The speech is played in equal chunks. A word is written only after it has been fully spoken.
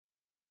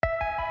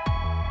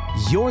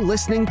You're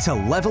listening to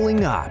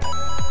Leveling Up,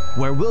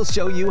 where we'll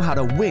show you how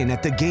to win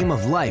at the game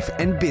of life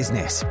and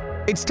business.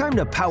 It's time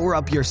to power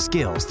up your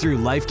skills through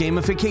life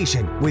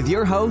gamification with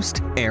your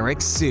host,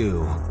 Eric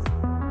Siu.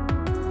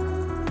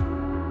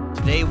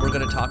 Today, we're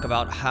going to talk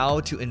about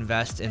how to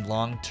invest in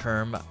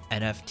long-term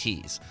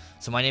NFTs.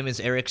 So my name is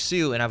Eric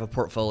Siu, and I have a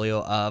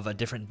portfolio of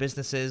different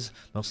businesses,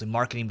 mostly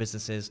marketing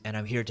businesses, and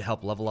I'm here to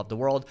help level up the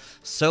world.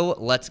 So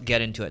let's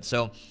get into it.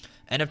 So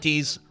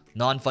NFTs,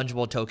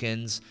 non-fungible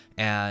tokens,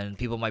 and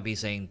people might be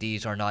saying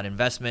these are not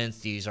investments,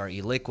 these are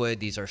illiquid,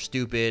 these are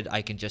stupid,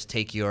 I can just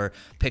take your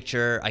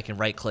picture, I can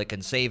right click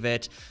and save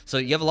it. So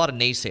you have a lot of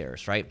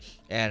naysayers, right?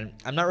 And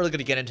I'm not really going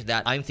to get into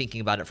that. I'm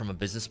thinking about it from a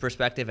business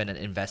perspective and an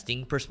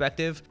investing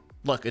perspective.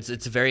 Look, it's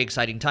a very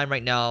exciting time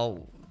right now.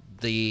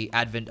 The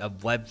advent of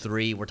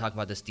Web3, we're talking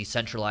about this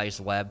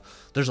decentralized web.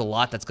 There's a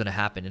lot that's going to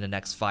happen in the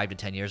next 5 to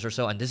 10 years or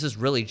so, and this is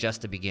really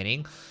just the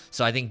beginning.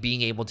 So I think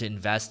being able to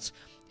invest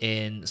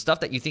in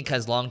stuff that you think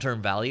has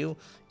long-term value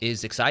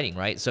is exciting,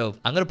 right? So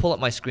I'm going to pull up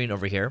my screen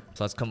over here.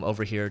 So let's come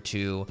over here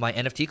to my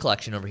NFT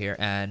collection over here.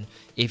 And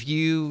if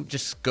you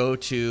just go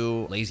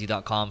to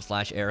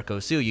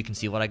lazy.com/EricOSiu, you can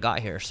see what I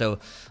got here. So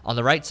on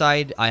the right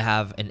side, I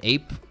have an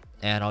ape,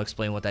 and I'll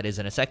explain what that is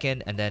in a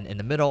second. And then in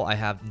the middle, I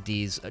have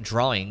these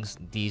drawings.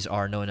 These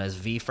are known as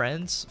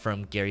VeeFriends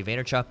from Gary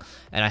Vaynerchuk.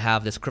 And I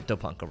have this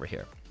CryptoPunk over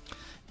here.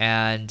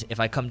 And if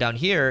I come down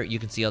here, you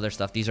can see other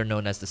stuff. These are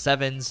known as the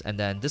sevens. And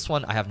then this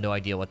one, I have no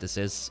idea what this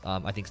is.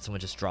 I think someone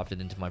just dropped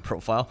it into my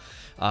profile.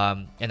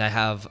 And I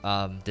have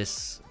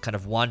this kind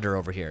of wander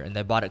over here. And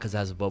I bought it because it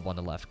has a boba on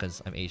the left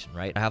because I'm Asian,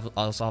 right? I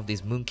also have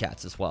these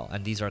Mooncats as well.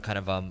 And these are kind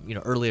of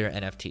earlier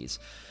NFTs.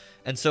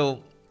 And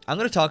so I'm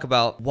going to talk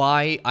about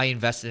why I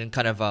invested in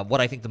kind of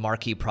what I think the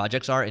marquee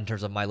projects are in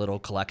terms of my little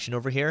collection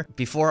over here.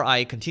 Before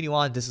I continue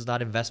on, this is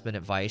not investment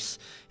advice.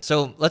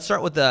 So let's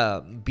start with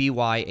the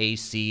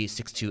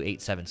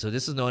BYAC6287. So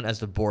this is known as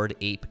the Bored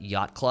Ape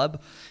Yacht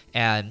Club.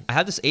 And I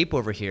have this ape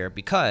over here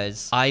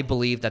because I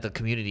believe that the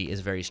community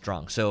is very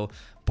strong. So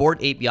Bored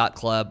Ape Yacht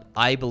Club,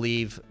 I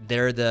believe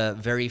they're the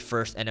very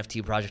first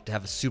NFT project to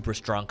have a super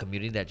strong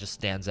community that just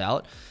stands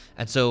out.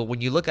 And so when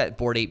you look at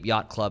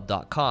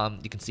boredapeyachtclub.com,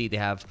 you can see they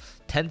have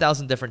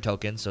 10,000 different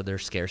tokens, so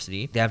there's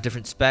scarcity. They have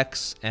different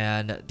specs,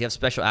 and they have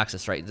special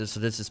access, right? So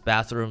this is the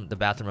bathroom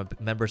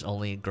of members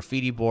only,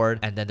 graffiti board,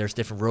 and then there's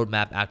different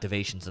roadmap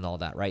activations and all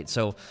that, right?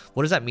 So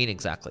what does that mean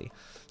exactly?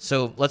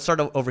 So let's start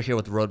over here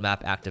with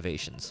roadmap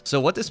activations. So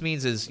what this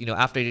means is,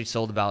 after they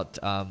sold about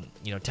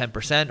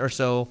 10% or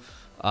so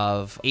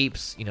of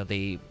apes,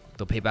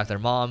 they'll pay back their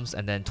moms,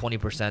 and then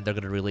 20% they're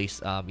going to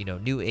release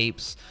new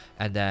apes,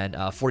 and then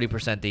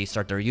 40% they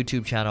start their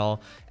YouTube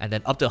channel, and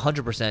then up to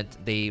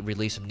 100% they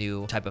release a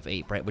new type of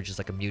ape, right, which is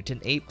like a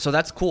mutant ape. So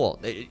that's cool.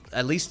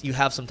 At least you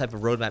have some type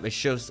of roadmap.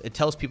 It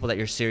tells people that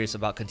you're serious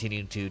about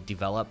continuing to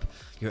develop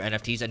your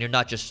NFTs, and you're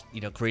not just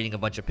creating a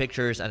bunch of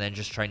pictures and then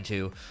just trying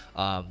to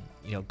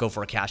go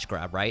for a cash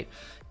grab, right?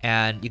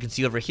 And you can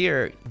see over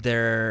here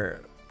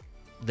their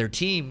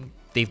team.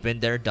 They've been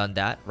there, done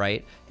that,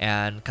 right?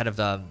 And kind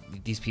of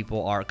these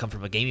people come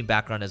from a gaming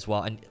background as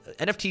well. And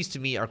NFTs to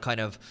me are kind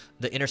of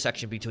the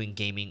intersection between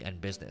gaming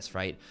and business,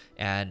 right?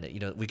 And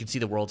we can see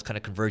the world's kind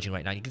of converging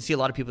right now. You can see a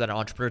lot of people that are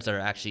entrepreneurs that are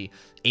actually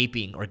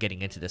aping or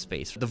getting into this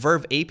space. The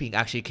verb aping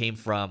actually came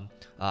from,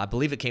 I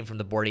believe it came from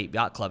the Bored Ape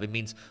Yacht Club. It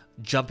means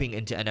jumping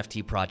into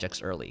NFT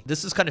projects early.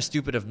 This is kind of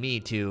stupid of me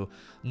to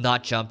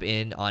not jump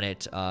in on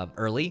it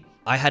early.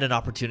 I had an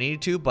opportunity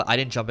to, but I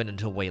didn't jump in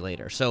until way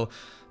later. So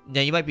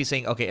now you might be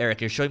saying, okay,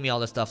 Eric, you're showing me all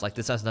this stuff. Like,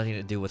 this has nothing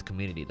to do with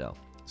community, though.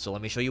 So let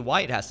me show you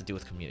why it has to do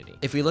with community.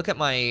 If we look at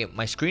my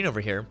screen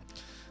over here,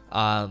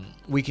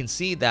 we can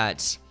see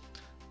that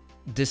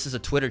this is a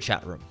Twitter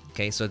chat room.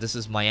 Okay, so this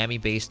is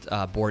Miami-based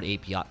Bored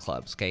Ape Yacht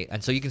Clubs. Okay,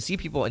 and so you can see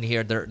people in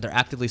here. They're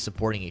actively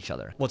supporting each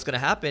other. What's going to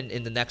happen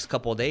in the next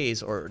couple of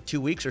days or 2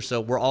 weeks or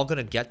so? We're all going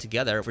to get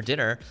together for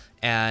dinner,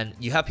 and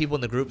you have people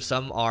in the group.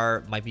 Some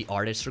might be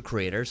artists or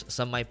creators.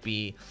 Some might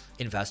be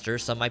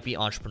investors. Some might be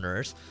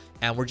entrepreneurs.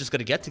 And we're just going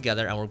to get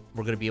together, and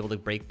we're going to be able to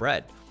break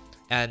bread.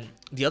 And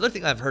the other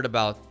thing I've heard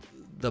about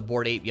the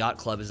Bored Ape Yacht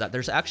Club is that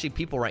there's actually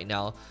people right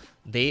now.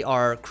 They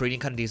are creating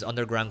kind of these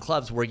underground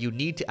clubs where you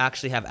need to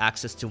actually have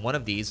access to one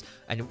of these,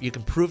 and you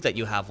can prove that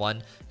you have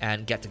one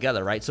and get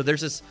together, right? So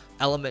there's this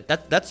element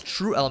that's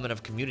true element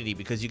of community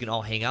because you can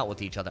all hang out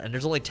with each other. And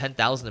there's only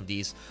 10,000 of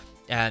these,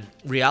 and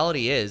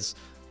reality is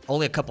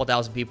only a couple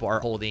thousand people are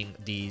holding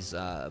these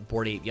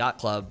Bored Ape Yacht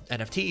Club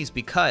NFTs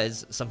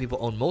because some people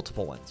own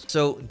multiple ones.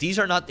 So these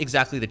are not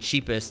exactly the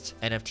cheapest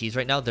NFTs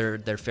right now.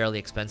 They're fairly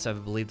expensive. I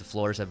believe the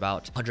floor is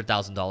about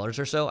 $100,000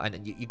 or so,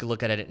 and you can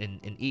look at it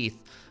in ETH.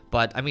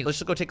 But I mean, let's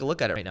just go take a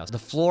look at it right now. So the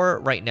floor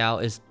right now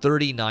is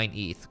 39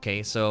 ETH.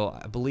 Okay, so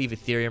I believe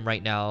Ethereum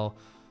right now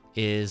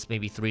is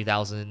maybe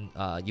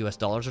 $3,000 US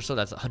dollars or so.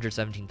 That's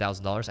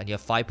 $117,000, and you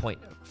have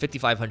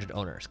 5,500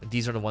 owners.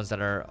 These are the ones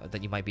that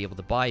you might be able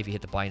to buy if you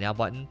hit the buy now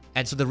button.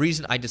 And so the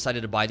reason I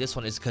decided to buy this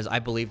one is because I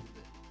believe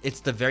it's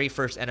the very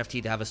first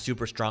NFT to have a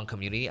super strong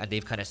community, and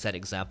they've kind of set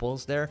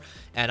examples there.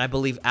 And I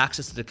believe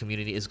access to the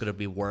community is going to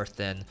be worth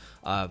than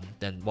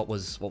what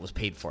was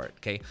paid for it.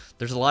 Okay,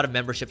 there's a lot of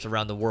memberships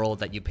around the world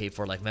that you pay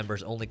for, like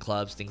members only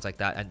clubs, things like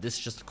that, and this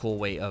is just a cool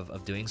way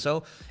of doing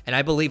so. And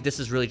I believe this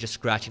is really just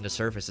scratching the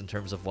surface in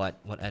terms of what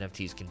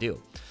NFTs can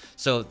do.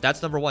 So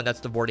that's number one. That's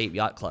the Bored Ape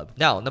Yacht Club.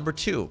 Now, number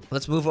two,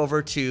 let's move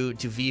over to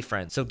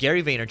VeeFriends. So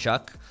Gary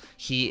Vaynerchuk,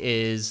 he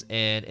is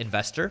an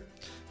investor,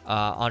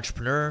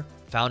 entrepreneur,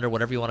 founder,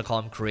 whatever you want to call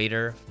him,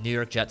 creator, New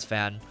York Jets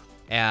fan.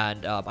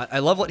 And I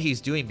love what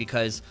he's doing,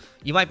 because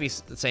you might be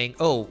saying,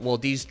 oh, well,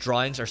 these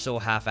drawings are so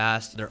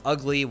half-assed, they're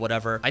ugly,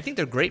 whatever. I think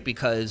they're great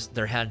because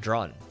they're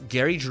hand-drawn.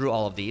 Gary drew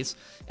all of these,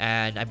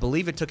 and I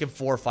believe it took him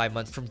 4 or 5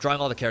 months from drawing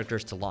all the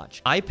characters to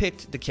launch. I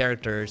picked the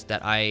characters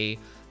that I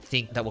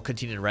think that will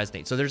continue to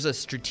resonate. So there's a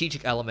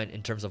strategic element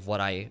in terms of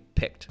what I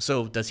picked.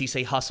 So does he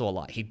say hustle a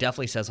lot? He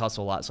definitely says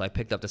hustle a lot, so I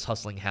picked up this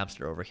hustling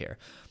hamster over here.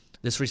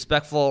 This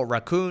respectful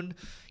raccoon,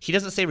 he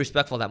doesn't say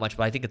respectful that much,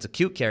 but I think it's a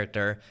cute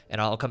character, and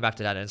I'll come back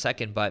to that in a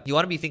second. But you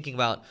want to be thinking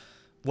about,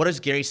 what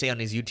does Gary say on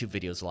his YouTube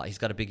videos a lot? He's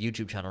got a big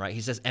YouTube channel, right?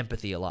 He says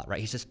empathy a lot, right?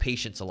 He says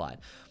patience a lot.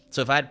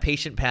 So if I had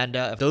Patient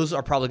Panda, those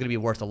are probably going to be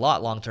worth a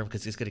lot long term,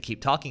 because he's going to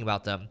keep talking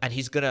about them, and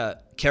he's going to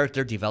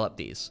character develop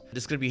these.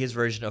 This is going to be his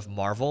version of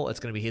Marvel. It's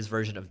going to be his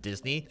version of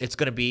Disney. It's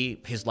going to be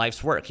his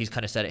life's work. He's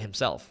kind of said it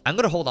himself. I'm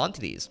going to hold on to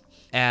these.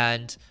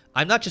 And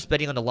I'm not just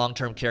betting on the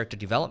long-term character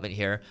development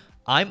here.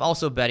 I'm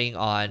also betting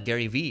on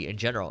Gary Vee in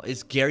general.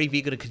 Is Gary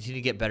Vee going to continue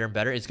to get better and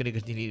better? Is going to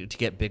continue to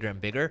get bigger and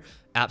bigger?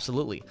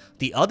 Absolutely.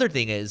 The other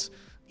thing is,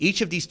 each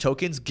of these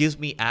tokens gives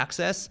me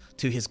access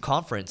to his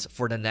conference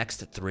for the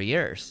next 3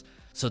 years.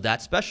 So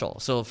that's special.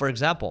 So for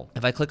example,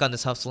 if I click on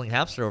this hustling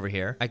hamster over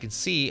here, I can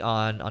see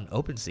on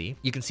OpenSea,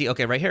 you can see,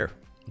 okay, right here,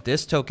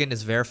 this token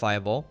is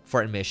verifiable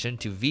for admission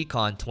to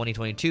VeeCon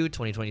 2022,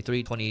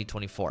 2023,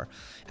 2024.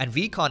 And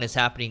VeeCon is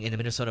happening in the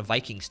Minnesota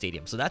Vikings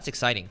Stadium. So that's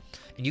exciting.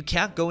 And you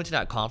can't go into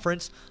that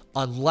conference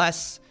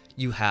unless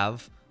you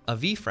have a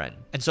VeeFriend.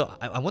 And so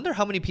I wonder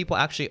how many people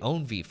actually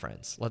own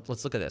VeeFriends.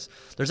 Let's look at this.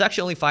 There's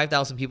actually only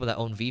 5,000 people that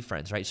own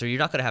VeeFriends, right? So you're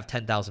not going to have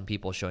 10,000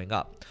 people showing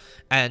up.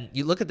 And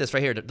you look at this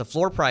right here, the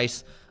floor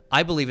price,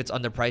 I believe it's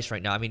underpriced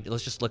right now. I mean,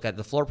 let's just look at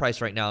the floor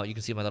price right now. You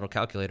can see my little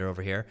calculator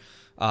over here.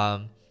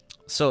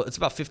 So it's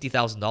about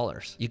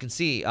 $50,000. You can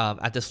see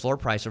at this floor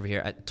price over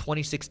here at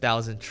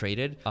 26,000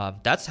 traded.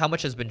 That's how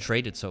much has been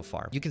traded so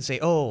far. You can say,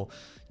 oh,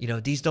 you know,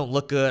 these don't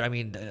look good. I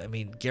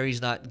mean,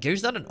 Gary's not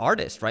an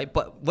artist, right?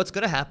 But what's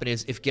going to happen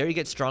is, if Gary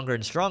gets stronger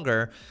and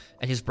stronger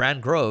and his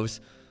brand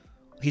grows,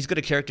 he's going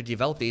to character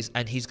develop these,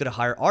 and he's going to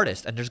hire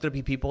artists, and there's going to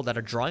be people that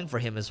are drawing for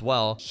him as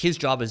well. His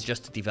job is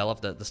just to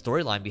develop the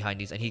storyline behind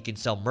these, and he can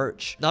sell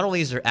merch. Not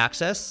only is there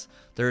access,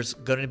 there's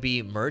going to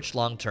be merch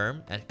long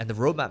term, and the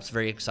roadmap's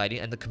very exciting,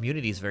 and the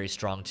community is very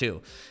strong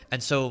too.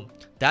 And so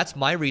that's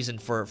my reason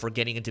for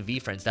getting into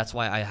VeeFriends. That's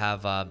why I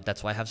have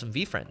some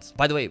VeeFriends.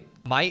 By the way,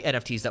 my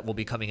NFTs that will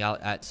be coming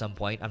out at some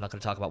point, I'm not going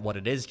to talk about what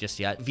it is just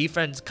yet.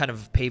 VeeFriends kind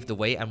of paved the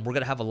way, and we're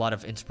going to have a lot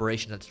of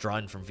inspiration that's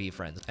drawn from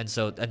VeeFriends.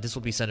 And this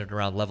will be centered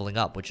around Leveling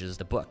Up, which is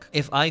the book.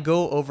 If I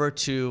go over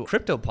to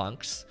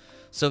CryptoPunks,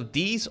 so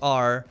these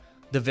are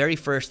the very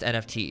first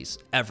NFTs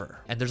ever,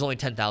 and there's only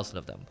 10,000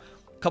 of them.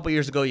 A couple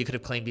years ago, you could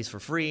have claimed these for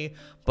free,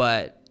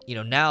 but you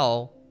know,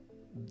 now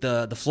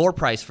the floor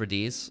price for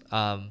these,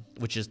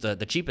 which is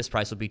the cheapest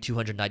price, would be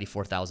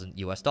 $294,000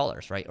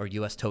 US, right? Or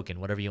US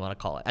token, whatever you want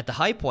to call it. At the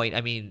high point,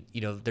 I mean,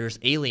 you know, there's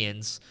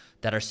aliens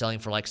that are selling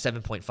for like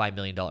 $7.5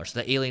 million. So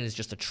the alien is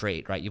just a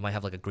trait, right? You might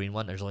have like a green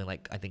one. There's only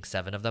like, I think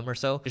 7 of them or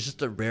so. It's just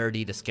the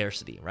rarity to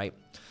scarcity, right?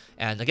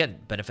 And again,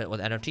 benefit with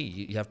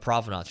NFT, you have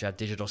provenance, you have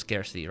digital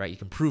scarcity, right? You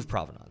can prove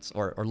provenance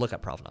or look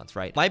at provenance,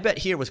 right? My bet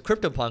here with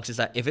CryptoPunks is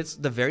that if it's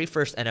the very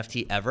first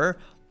NFT ever,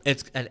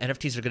 and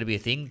NFTs are going to be a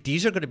thing,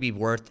 these are going to be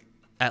worth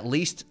at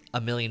least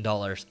 $1 million,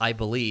 I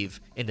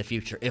believe, in the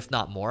future, if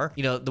not more.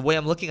 You know, the way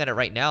I'm looking at it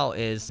right now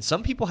is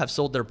some people have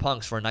sold their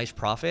punks for a nice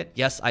profit.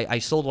 Yes, I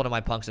sold one of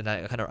my punks, and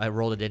I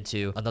rolled it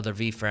into another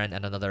VeeFriend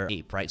and another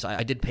ape, right? So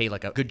I did pay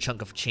like a good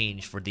chunk of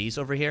change for these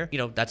over here. You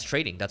know, that's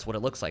trading. That's what it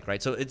looks like,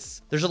 right? So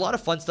there's a lot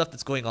of fun stuff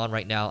that's going on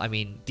right now. I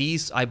mean,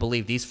 I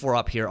believe these 4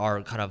 up here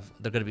are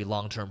they're going to be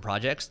long-term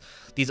projects.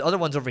 These other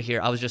ones over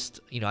here, I was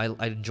just, you know,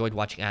 I enjoyed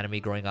watching anime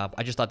growing up.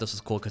 I just thought this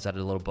was cool because it had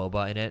a little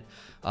boba in it.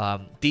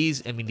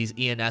 These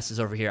ENSs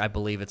over here, I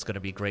believe it's going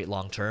to be great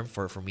long term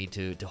for me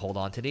to hold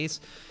on to these.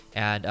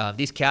 And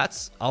these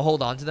cats, I'll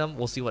hold on to them.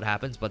 We'll see what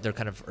happens, but they're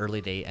kind of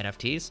early day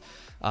NFTs.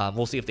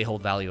 We'll see if they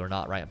hold value or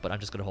not, right? But I'm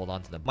just going to hold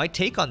on to them. My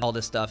take on all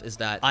this stuff is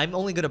that I'm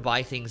only going to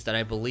buy things that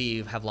I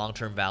believe have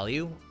long-term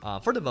value.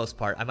 For the most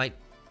part, I might,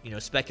 you know,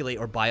 speculate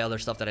or buy other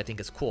stuff that I think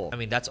is cool. I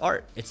mean, that's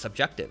art. It's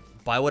subjective.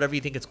 Buy whatever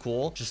you think is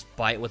cool. Just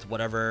buy it with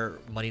whatever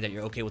money that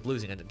you're okay with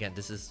losing. And again,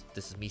 this is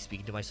me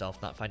speaking to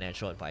myself, not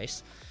financial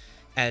advice.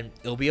 And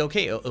it'll be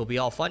okay. It'll be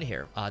all fun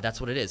here.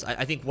 That's what it is.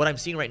 I think what I'm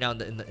seeing right now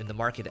in the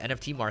market, the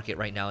NFT market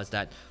right now, is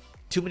that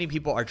too many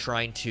people are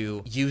trying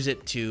to use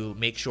it to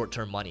make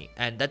short-term money.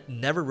 And that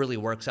never really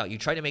works out. You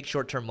try to make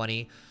short-term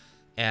money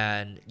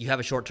and you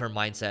have a short-term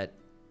mindset,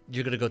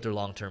 you're going to go through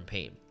long-term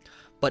pain.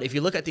 But if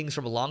you look at things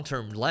from a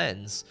long-term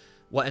lens,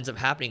 what ends up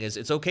happening is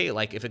it's okay.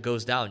 Like if it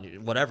goes down,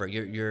 whatever,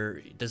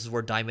 this is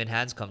where diamond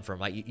hands come from.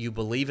 Right? You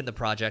believe in the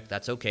project,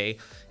 that's okay.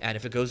 And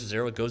if it goes to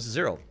zero, it goes to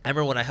zero. I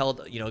remember when I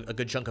held, a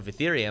good chunk of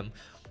Ethereum,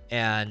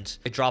 and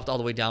it dropped all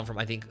the way down from,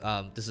 I think,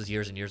 this is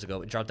years and years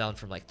ago. It dropped down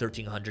from like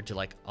 $1,300 to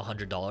like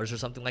 $100 or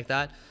something like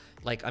that.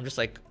 Like, I'm just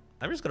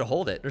gonna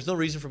hold it. There's no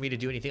reason for me to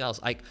do anything else.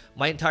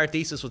 My entire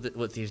thesis with the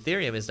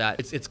Ethereum is that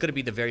it's gonna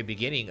be the very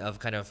beginning of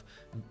kind of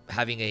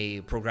having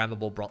a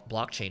programmable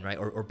blockchain, right?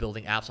 Or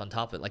building apps on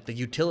top of it, like the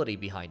utility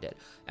behind it.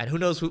 And who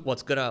knows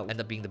what's gonna end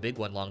up being the big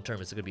one long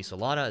term? Is it gonna be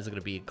Solana? Is it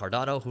gonna be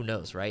Cardano? Who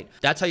knows, right?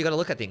 That's how you gotta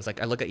look at things.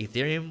 Like I look at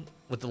Ethereum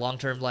with the long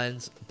term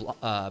lens,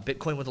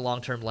 Bitcoin with the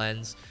long term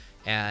lens.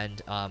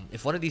 And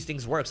if one of these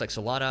things works, like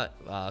Solana,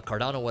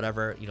 Cardano,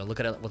 whatever, look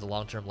at it with a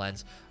long-term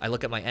lens. I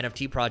look at my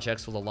NFT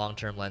projects with a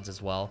long-term lens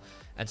as well.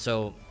 And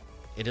so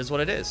it is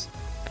what it is.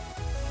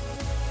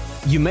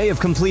 You may have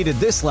completed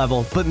this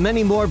level, but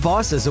many more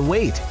bosses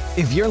await.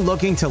 If you're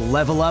looking to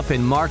level up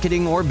in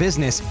marketing or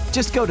business,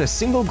 just go to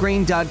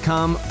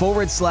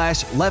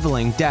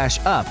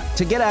singlegrain.com/leveling-up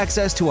to get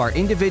access to our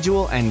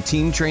individual and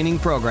team training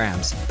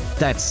programs.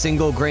 That's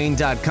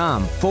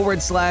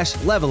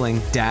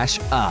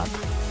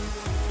singlegrain.com/leveling-up.